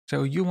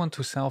So you want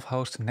to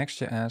self-host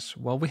Next.js?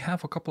 Well, we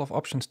have a couple of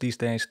options these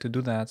days to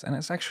do that, and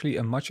it's actually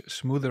a much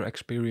smoother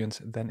experience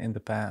than in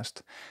the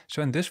past.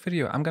 So in this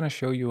video, I'm going to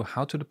show you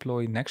how to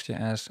deploy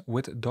Next.js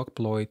with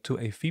Dokploy to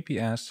a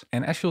VPS,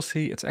 and as you'll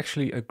see, it's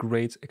actually a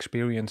great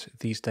experience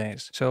these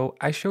days. So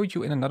I showed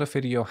you in another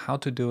video how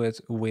to do it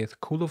with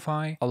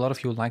Coolify. A lot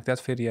of you like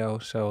that video,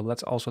 so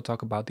let's also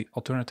talk about the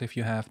alternative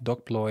you have,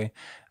 Dokploy.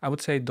 I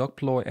would say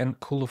Dokploy and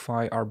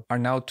Coolify are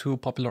now two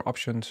popular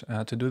options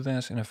to do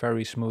this in a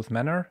very smooth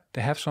manner.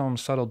 They have some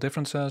subtle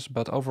differences,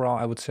 but overall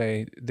I would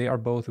say they are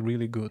both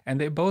really good. And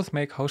they both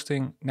make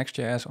hosting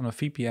Next.js on a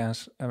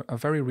VPS a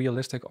very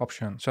realistic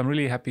option. So I'm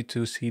really happy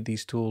to see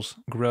these tools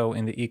grow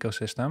in the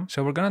ecosystem.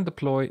 So we're going to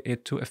deploy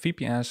it to a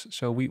VPS.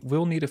 So we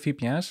will need a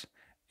VPS.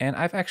 And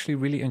I've actually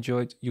really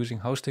enjoyed using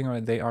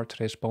Hostinger. They are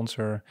today's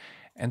sponsor.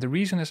 And the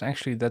reason is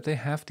actually that they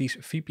have these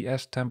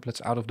VPS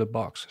templates out of the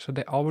box. So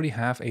they already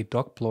have a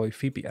Dokploy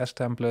VPS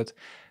template.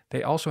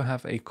 They also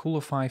have a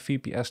Coolify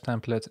VPS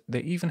template.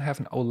 They even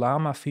have an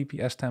Ollama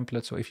VPS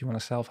template. So if you want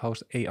to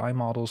self-host AI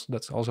models,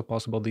 that's also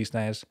possible these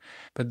days.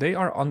 But they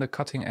are on the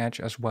cutting edge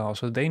as well.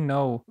 So they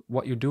know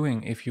what you're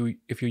doing if you're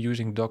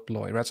using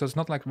Dokploy, right? So it's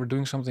not like we're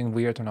doing something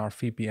weird on our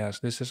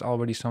VPS. This is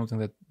already something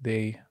that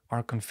they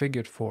are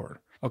configured for.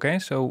 Okay,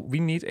 so we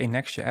need a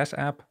Next.js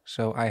app.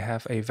 So I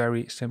have a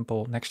very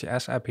simple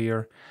Next.js app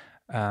here.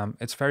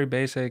 It's very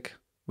basic.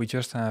 We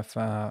just have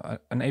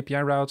an API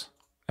route,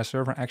 a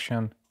server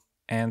action,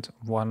 and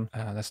one,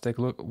 let's take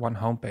a look, one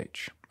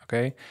homepage.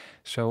 Okay,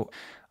 so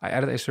I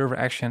added a server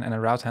action and a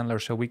route handler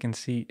so we can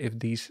see if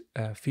these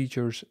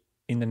features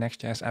in the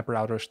Next.js app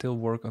router still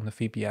work on the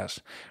VPS,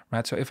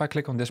 right? So if I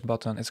click on this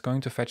button, it's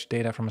going to fetch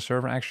data from a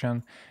server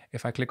action.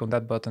 If I click on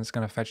that button, it's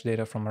going to fetch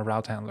data from a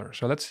route handler.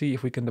 So let's see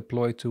if we can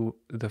deploy to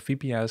the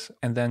VPS,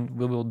 and then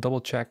we will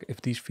double check if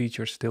these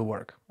features still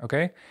work,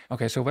 okay?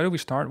 Okay, so where do we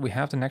start? We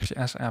have the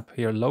Next.js app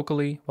here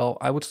locally. Well,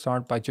 I would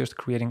start by just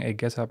creating a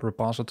GitHub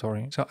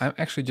repository. So I'm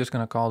actually just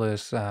going to call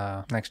this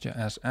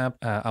Next.js app.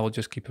 I will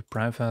just keep it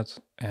private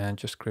and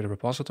just create a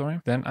repository.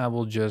 Then I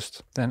will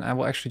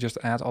actually just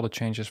add all the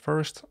changes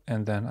first,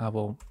 and then I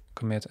will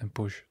commit and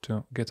push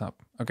to GitHub.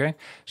 Okay,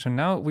 so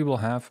now we will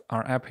have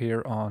our app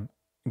here on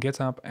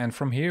GitHub, and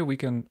from here we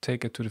can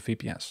take it to the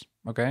VPS.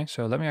 Okay,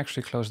 so let me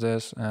actually close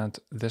this and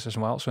this as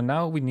well. So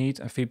now we need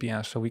a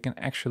VPS so we can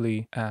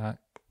actually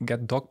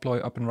get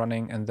Dokploy up and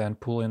running and then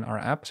pull in our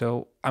app.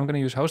 So I'm going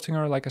to use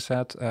Hostinger, like I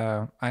said.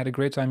 I had a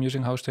great time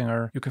using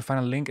Hostinger. You can find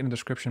a link in the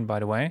description, by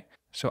the way.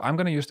 So I'm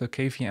going to use the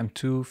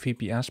KVM2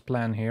 VPS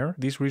plan here.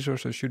 These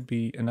resources should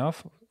be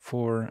enough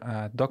for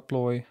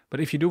Dokploy. But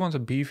if you do want a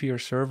beefier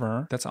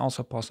server, that's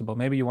also possible.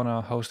 Maybe you want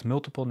to host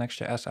multiple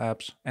Next.js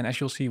apps. And as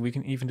you'll see, we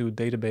can even do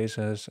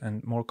databases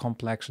and more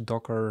complex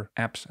Docker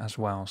apps as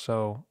well.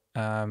 So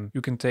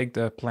you can take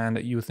the plan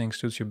that you think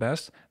suits you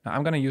best. Now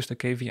I'm going to use the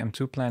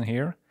KVM2 plan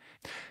here.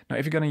 Now,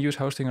 if you're going to use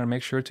Hostinger,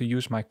 make sure to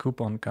use my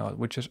coupon code,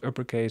 which is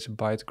uppercase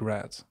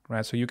ByteGrad,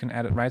 right? So you can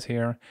add it right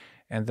here.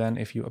 And then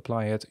if you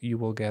apply it, you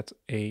will get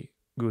a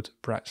good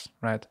price,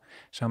 right?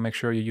 So make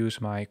sure you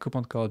use my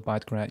coupon code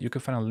ByteGrad. You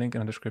can find a link in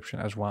the description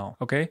as well.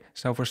 Okay,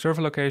 so for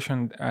server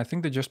location, I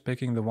think they're just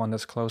picking the one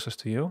that's closest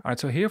to you. All right,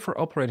 so here for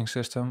operating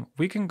system,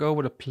 we can go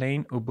with a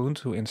plain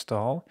Ubuntu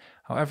install.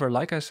 However,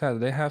 like I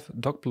said, they have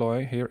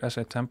Dokploy here as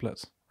a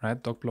template,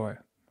 right? Dokploy.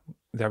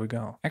 There we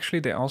go. Actually,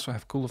 they also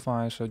have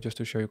Coolify, so just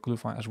to show you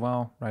Coolify as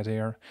well, right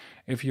here.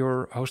 If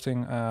you're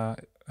hosting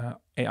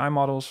AI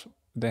models,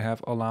 they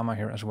have Ollama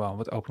here as well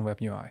with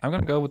OpenWebUI. I'm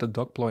going to go with the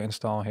Dokploy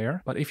install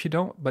here. But if you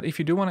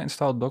do want to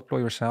install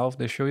Dokploy yourself,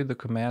 they show you the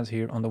command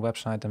here on the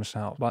website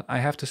themselves. But I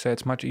have to say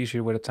it's much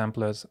easier with a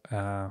template.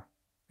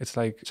 It's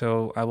like,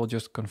 so I will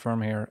just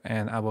confirm here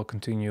and I will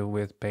continue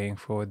with paying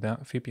for the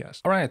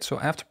VPS. All right, so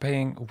after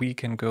paying, we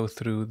can go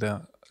through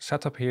the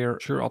setup here.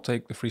 Sure, I'll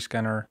take the free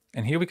scanner.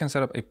 And here we can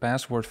set up a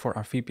password for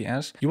our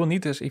VPS. You will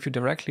need this if you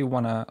directly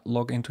want to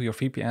log into your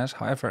VPS.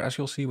 However, as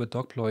you'll see with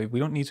Dokploy, we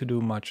don't need to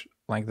do much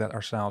like that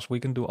ourselves.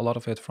 We can do a lot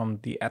of it from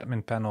the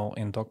admin panel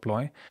in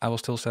Dokploy. I will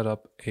still set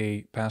up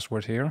a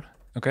password here.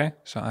 Okay,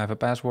 so I have a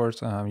password.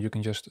 You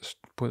can just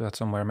put that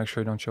somewhere. Make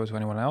sure you don't show it to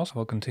anyone else.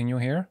 We'll continue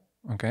here.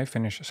 Okay,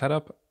 finish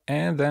setup.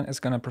 And then it's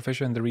going to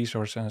provision the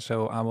resources.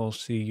 So I will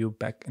see you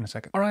back in a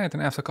second. All right,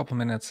 and after a couple of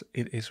minutes,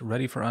 it is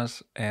ready for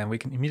us. And we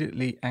can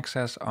immediately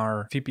access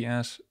our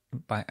VPS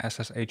by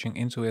SSHing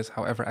into it.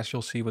 However, as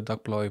you'll see with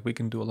Dokploy, we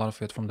can do a lot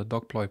of it from the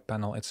Dokploy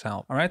panel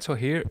itself. All right, so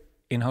here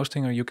in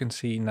Hostinger, you can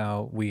see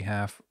now we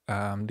have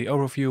the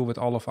overview with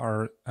all of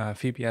our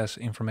VPS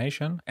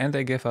information. And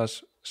they give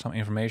us some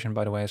information,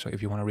 by the way, so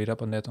if you want to read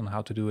up on it, on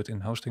how to do it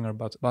in Hostinger,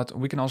 but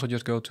we can also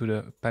just go to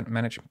the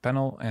manage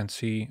panel and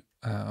see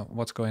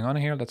what's going on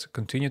here. Let's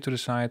continue to the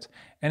site.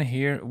 And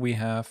here we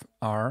have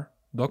our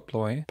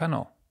Dokploy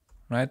panel,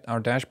 right? Our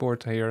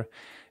dashboard here.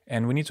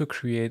 And we need to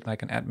create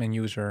like an admin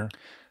user.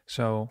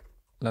 So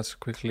let's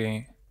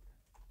quickly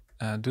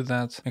do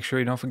that. Make sure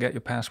you don't forget your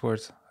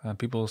password.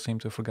 People seem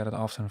to forget it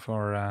often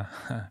for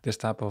this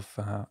type of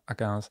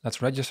account.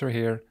 Let's register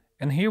here.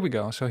 And here we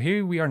go. So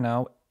here we are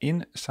now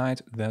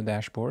inside the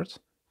dashboard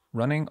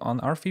running on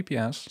our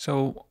VPS.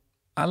 So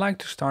I like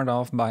to start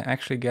off by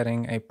actually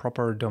getting a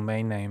proper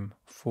domain name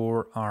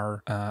for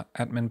our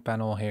admin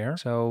panel here.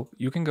 So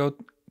you can go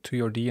to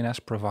your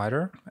DNS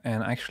provider,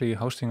 and actually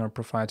Hostinger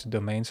provides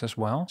domains as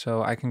well.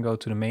 So I can go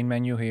to the main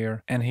menu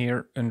here, and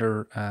here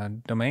under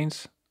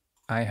domains,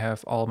 I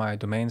have all my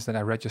domains that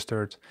I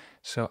registered.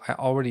 So I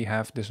already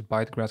have this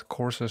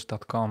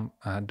bytegradcourses.com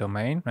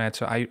domain, right?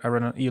 So I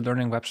run an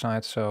e-learning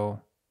website,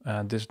 so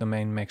this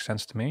domain makes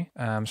sense to me.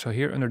 So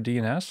here under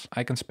DNS,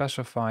 I can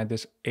specify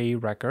this A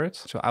record.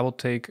 So I will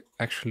take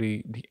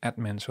actually the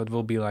admin. So it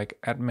will be like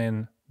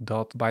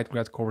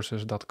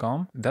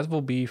admin.bytegradcourses.com. That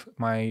will be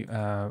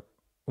my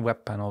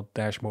web panel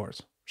dashboard.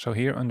 So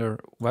here under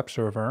web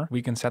server,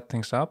 we can set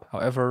things up.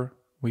 However,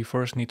 we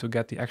first need to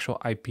get the actual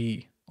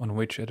IP on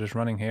which it is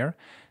running here.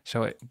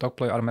 So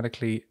Dokploy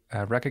automatically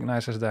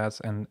recognizes that,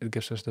 and it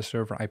gives us the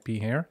server IP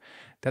here.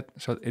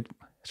 So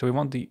we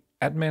want the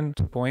admin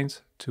to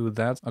point to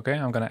that. Okay,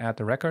 I'm gonna add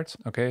the record.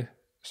 Okay,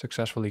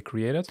 successfully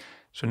created.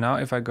 So now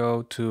if I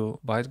go to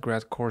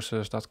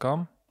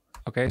bytegradcourses.com,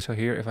 okay, so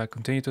here if I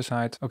continue to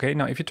site, okay,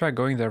 now if you try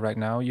going there right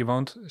now, you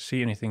won't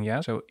see anything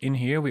yet. So in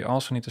here, we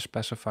also need to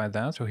specify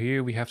that. So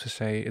here we have to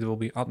say it will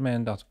be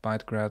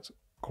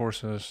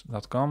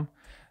admin.bytegradcourses.com,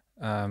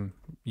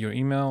 your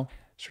email,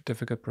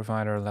 certificate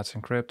provider, let's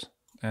encrypt,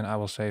 and I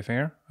will save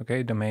here.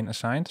 Okay, domain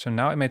assigned. So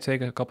now it may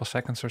take a couple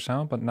seconds or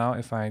so, but now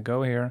if I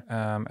go here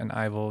and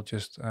I will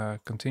just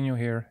continue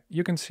here,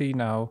 you can see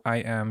now I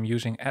am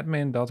using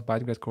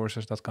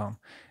admin.bytegradcourses.com.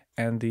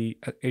 And the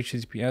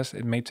HTTPS,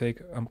 it may take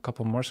a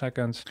couple more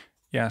seconds.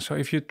 Yeah, so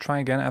if you try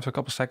again after a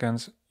couple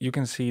seconds, you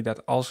can see that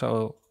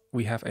also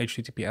we have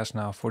HTTPS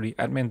now for the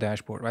admin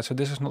dashboard, right? So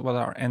this is not what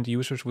our end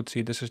users would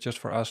see. This is just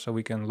for us, so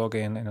we can log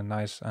in a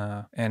nice,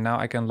 and now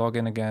I can log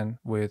in again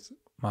with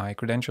my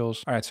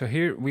credentials. All right, so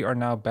here we are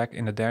now back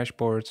in the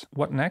dashboard.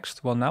 What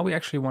next? Well, now we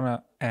actually want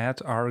to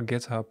add our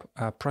GitHub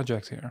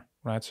project here,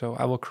 right? So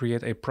I will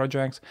create a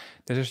project.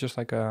 This is just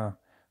like a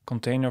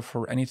container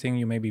for anything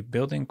you may be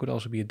building. Could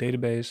also be a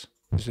database.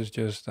 This is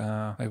just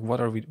like what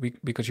are we,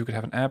 because you could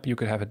have an app, you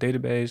could have a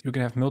database, you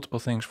can have multiple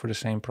things for the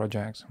same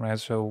project, right?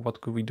 So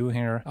what could we do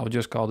here? I'll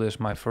just call this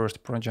my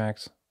first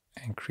project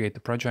and create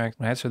the project,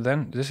 right? So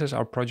then this is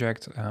our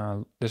project,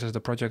 this is the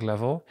project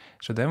level.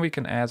 So then we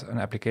can add an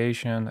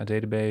application, a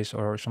database,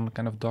 or some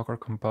kind of Docker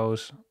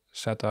Compose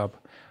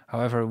setup.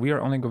 However, we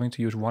are only going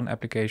to use one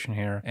application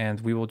here,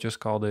 and we will just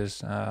call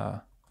this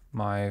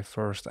my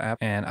first app,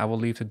 and I will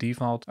leave the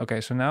default. Okay,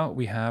 so now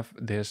we have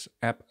this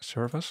app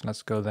service.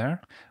 Let's go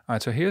there. All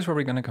right, so here's where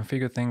we're going to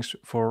configure things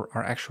for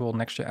our actual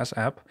Next.js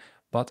app,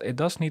 but it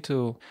does need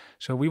to,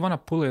 so we want to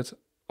pull it,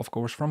 of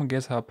course, from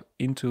GitHub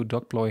into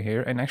Dokploy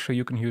here. And actually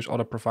you can use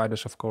other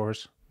providers, of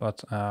course,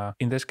 but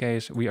in this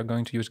case, we are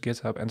going to use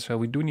GitHub. And so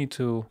we do need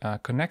to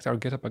connect our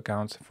GitHub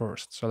account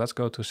first. So let's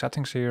go to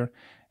settings here.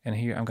 And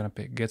here I'm going to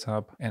pick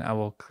GitHub, and I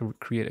will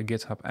create a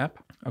GitHub app.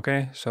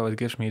 Okay, so it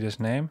gives me this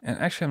name. And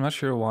actually, I'm not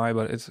sure why,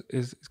 but it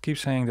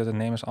keeps saying that the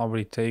name is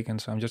already taken.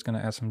 So I'm just going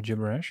to add some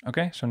gibberish.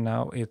 Okay, so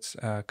now it's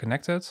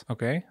connected.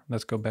 Okay,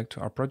 let's go back to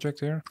our project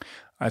here.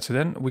 All right, so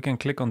then we can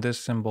click on this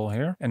symbol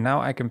here. And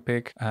now I can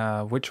pick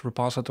which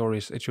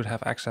repositories it should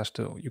have access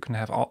to. You can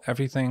have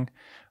everything.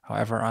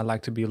 However, I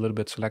like to be a little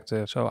bit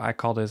selective. So I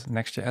call it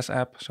Next.js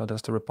app. So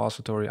that's the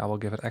repository I will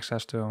give it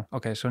access to.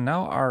 Okay, so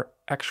now our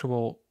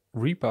actual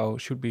repo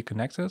should be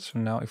connected. So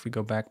now if we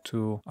go back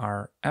to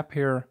our app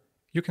here,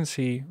 you can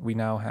see we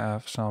now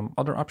have some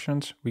other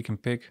options. We can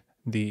pick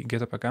the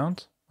GitHub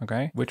account.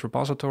 Okay, which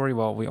repository?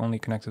 Well, we only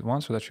connected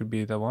one, so that should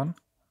be the one.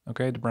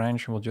 Okay, the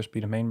branch will just be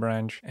the main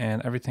branch,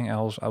 and everything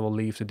else I will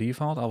leave the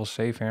default. I will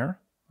save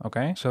here.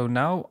 Okay, so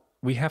now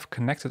we have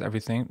connected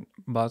everything,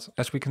 but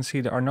as we can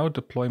see, there are no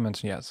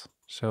deployments yet.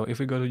 So if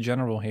we go to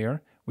general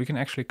here, we can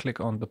actually click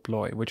on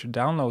deploy, which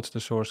downloads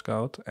the source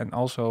code and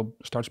also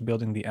starts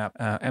building the app.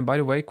 And by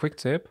the way, quick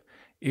tip,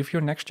 if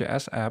your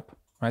Next.js app,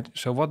 right,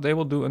 so what they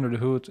will do under the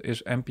hood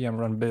is npm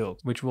run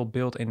build, which will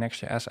build a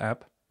Next.js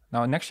app.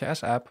 Now a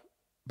Next.js app,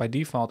 by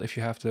default, if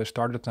you have the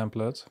starter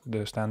template,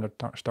 the standard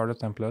starter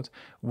template,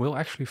 will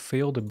actually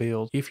fail the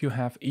build if you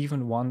have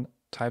even one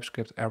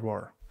TypeScript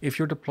error. If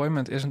your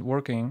deployment isn't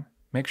working,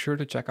 make sure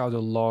to check out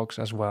the logs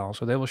as well.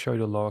 So they will show you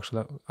the logs.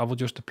 So I will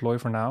just deploy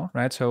for now,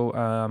 right? So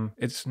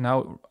it's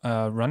now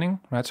running,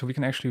 right? So we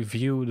can actually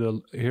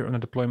view here on the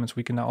deployments,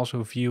 we can now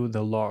also view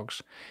the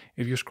logs.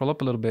 If you scroll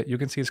up a little bit, you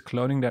can see it's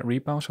cloning that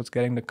repo. So it's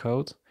getting the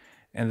code.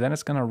 And then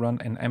it's going to run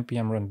an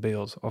npm run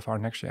build of our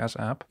Next.js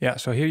app. Yeah,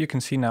 so here you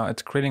can see now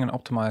it's creating an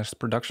optimized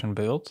production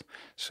build.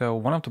 So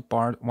one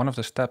of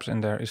the steps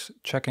in there is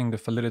checking the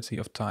validity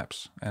of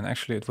types. And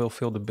actually it will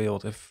fill the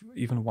build if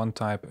even one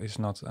type is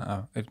not,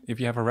 if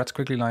you have a red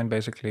squiggly line,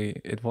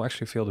 basically, it will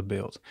actually fill the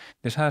build.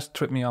 This has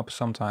tripped me up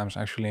sometimes,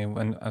 actually,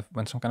 when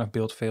some kind of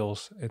build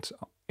fails, it's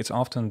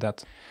often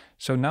that.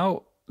 So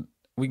now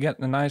we get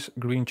a nice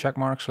green check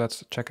mark, so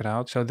let's check it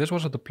out. So this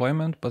was a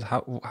deployment, but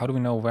how do we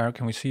know where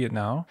can we see it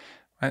now?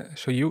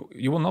 So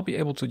you will not be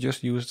able to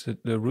just use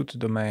the root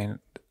domain.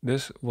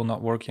 This will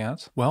not work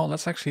yet. Well,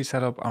 let's actually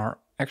set up our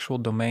actual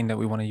domain that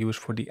we want to use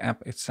for the app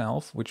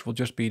itself, which will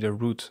just be the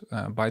root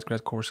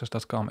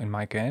bytegradcourses.com in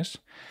my case.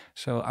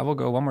 So I will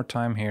go one more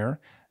time here.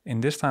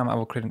 In this time, I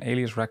will create an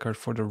alias record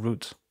for the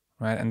root,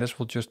 right? And this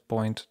will just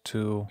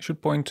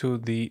should point to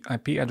the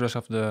IP address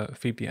of the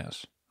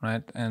VPS,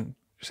 right? And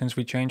since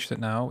we changed it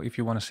now, if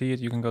you want to see it,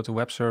 you can go to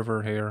web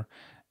server here,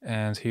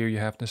 and here you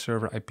have the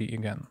server IP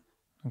again.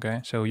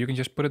 Okay, so you can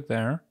just put it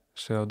there.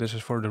 So this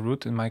is for the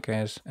root in my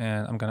case,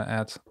 and I'm gonna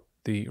add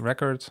the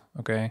record.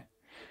 Okay,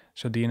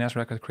 so DNS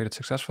record created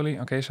successfully.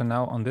 Okay, so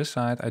now on this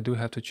side, I do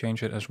have to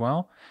change it as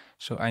well.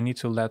 So I need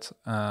to let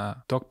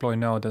Dokploy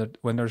know that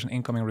when there's an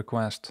incoming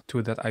request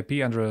to that IP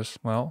address,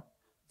 well,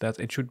 that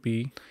it should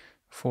be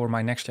for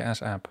my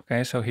Next.js app.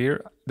 Okay, so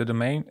here the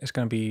domain is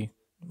going to be,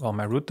 well,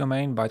 my root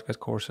domain,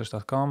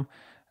 bytegradcourses.com,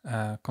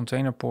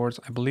 container port.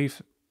 I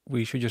believe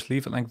we should just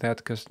leave it like that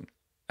because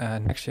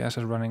Next.js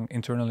is running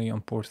internally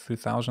on port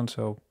 3000,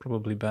 so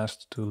probably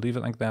best to leave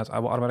it like that. I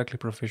will automatically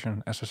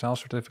provision SSL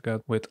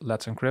certificate with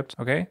Let's Encrypt.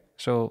 Okay,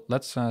 so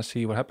let's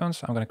see what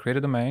happens. I'm going to create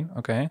a domain.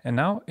 Okay, and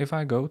now if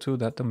I go to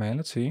that domain,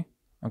 let's see.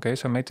 Okay,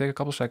 so it may take a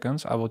couple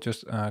seconds. I will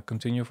just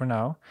continue for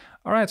now.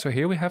 All right, so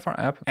here we have our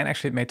app, and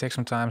actually it may take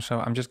some time, so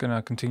I'm just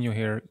gonna continue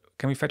here.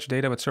 Can we fetch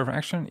data with server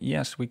action?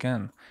 Yes, we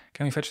can.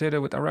 Can we fetch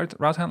data with our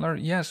route handler?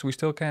 Yes, we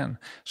still can.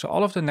 So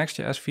all of the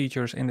Next.js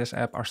features in this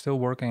app are still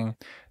working.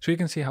 So you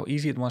can see how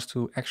easy it was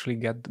to actually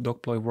get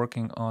Dokploy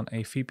working on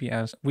a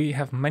VPS. We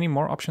have many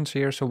more options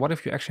here. So what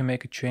if you actually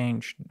make a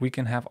change? We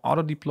can have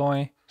auto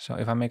deploy. So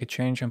if I make a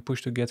change and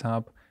push to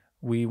GitHub,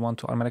 we want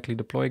to automatically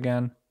deploy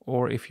again.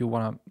 Or if you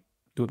wanna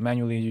do it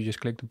manually, you just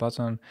click the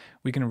button.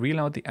 We can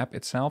reload the app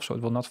itself, so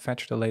it will not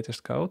fetch the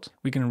latest code.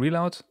 We can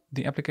reload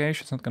the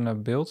application, it's not gonna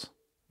build.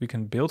 We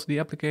can build the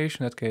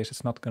application, in that case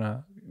it's not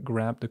gonna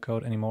grab the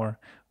code anymore.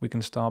 We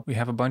can stop. We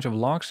have a bunch of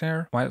logs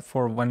here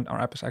for when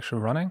our app is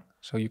actually running.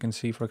 So you can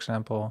see, for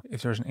example,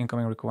 if there's an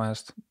incoming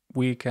request,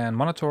 we can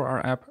monitor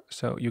our app,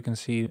 so you can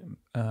see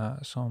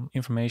some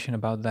information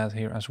about that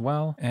here as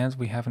well. And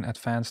we have an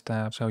advanced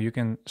tab, so you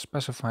can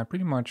specify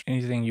pretty much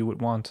anything you would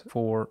want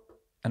for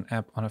an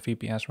app on a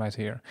VPS right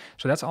here.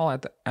 So that's all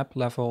at the app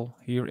level.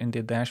 Here in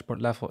the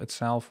dashboard level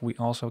itself, we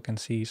also can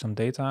see some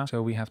data.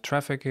 So we have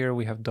traffic here,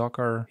 we have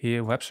Docker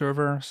here, web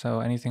server. So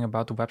anything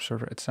about the web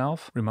server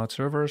itself, remote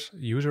servers,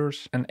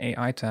 users, an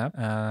AI tab.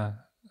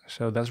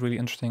 So that's really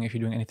interesting if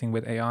you're doing anything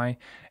with AI.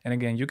 And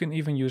again, you can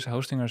even use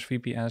Hostinger's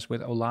VPS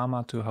with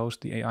Olama to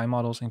host the AI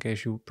models in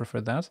case you prefer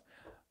that.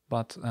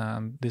 But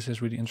this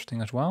is really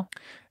interesting as well.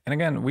 And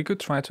again, we could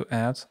try to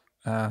add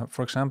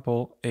for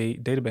example, a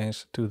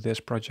database to this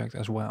project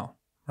as well,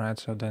 right?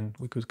 So then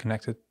we could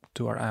connect it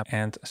to our app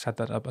and set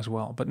that up as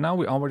well. But now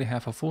we already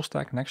have a full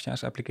stack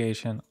Next.js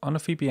application on a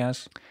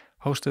VPS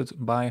hosted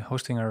by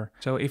Hostinger.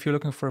 So if you're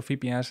looking for a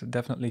VPS,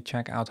 definitely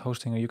check out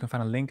Hostinger. You can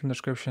find a link in the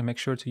description. Make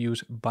sure to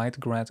use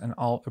ByteGrad and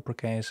all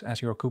uppercase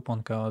as your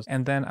coupon code.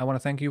 And then I want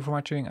to thank you for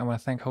watching. I want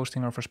to thank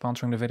Hostinger for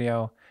sponsoring the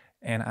video,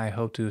 and I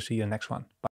hope to see you in the next one. Bye.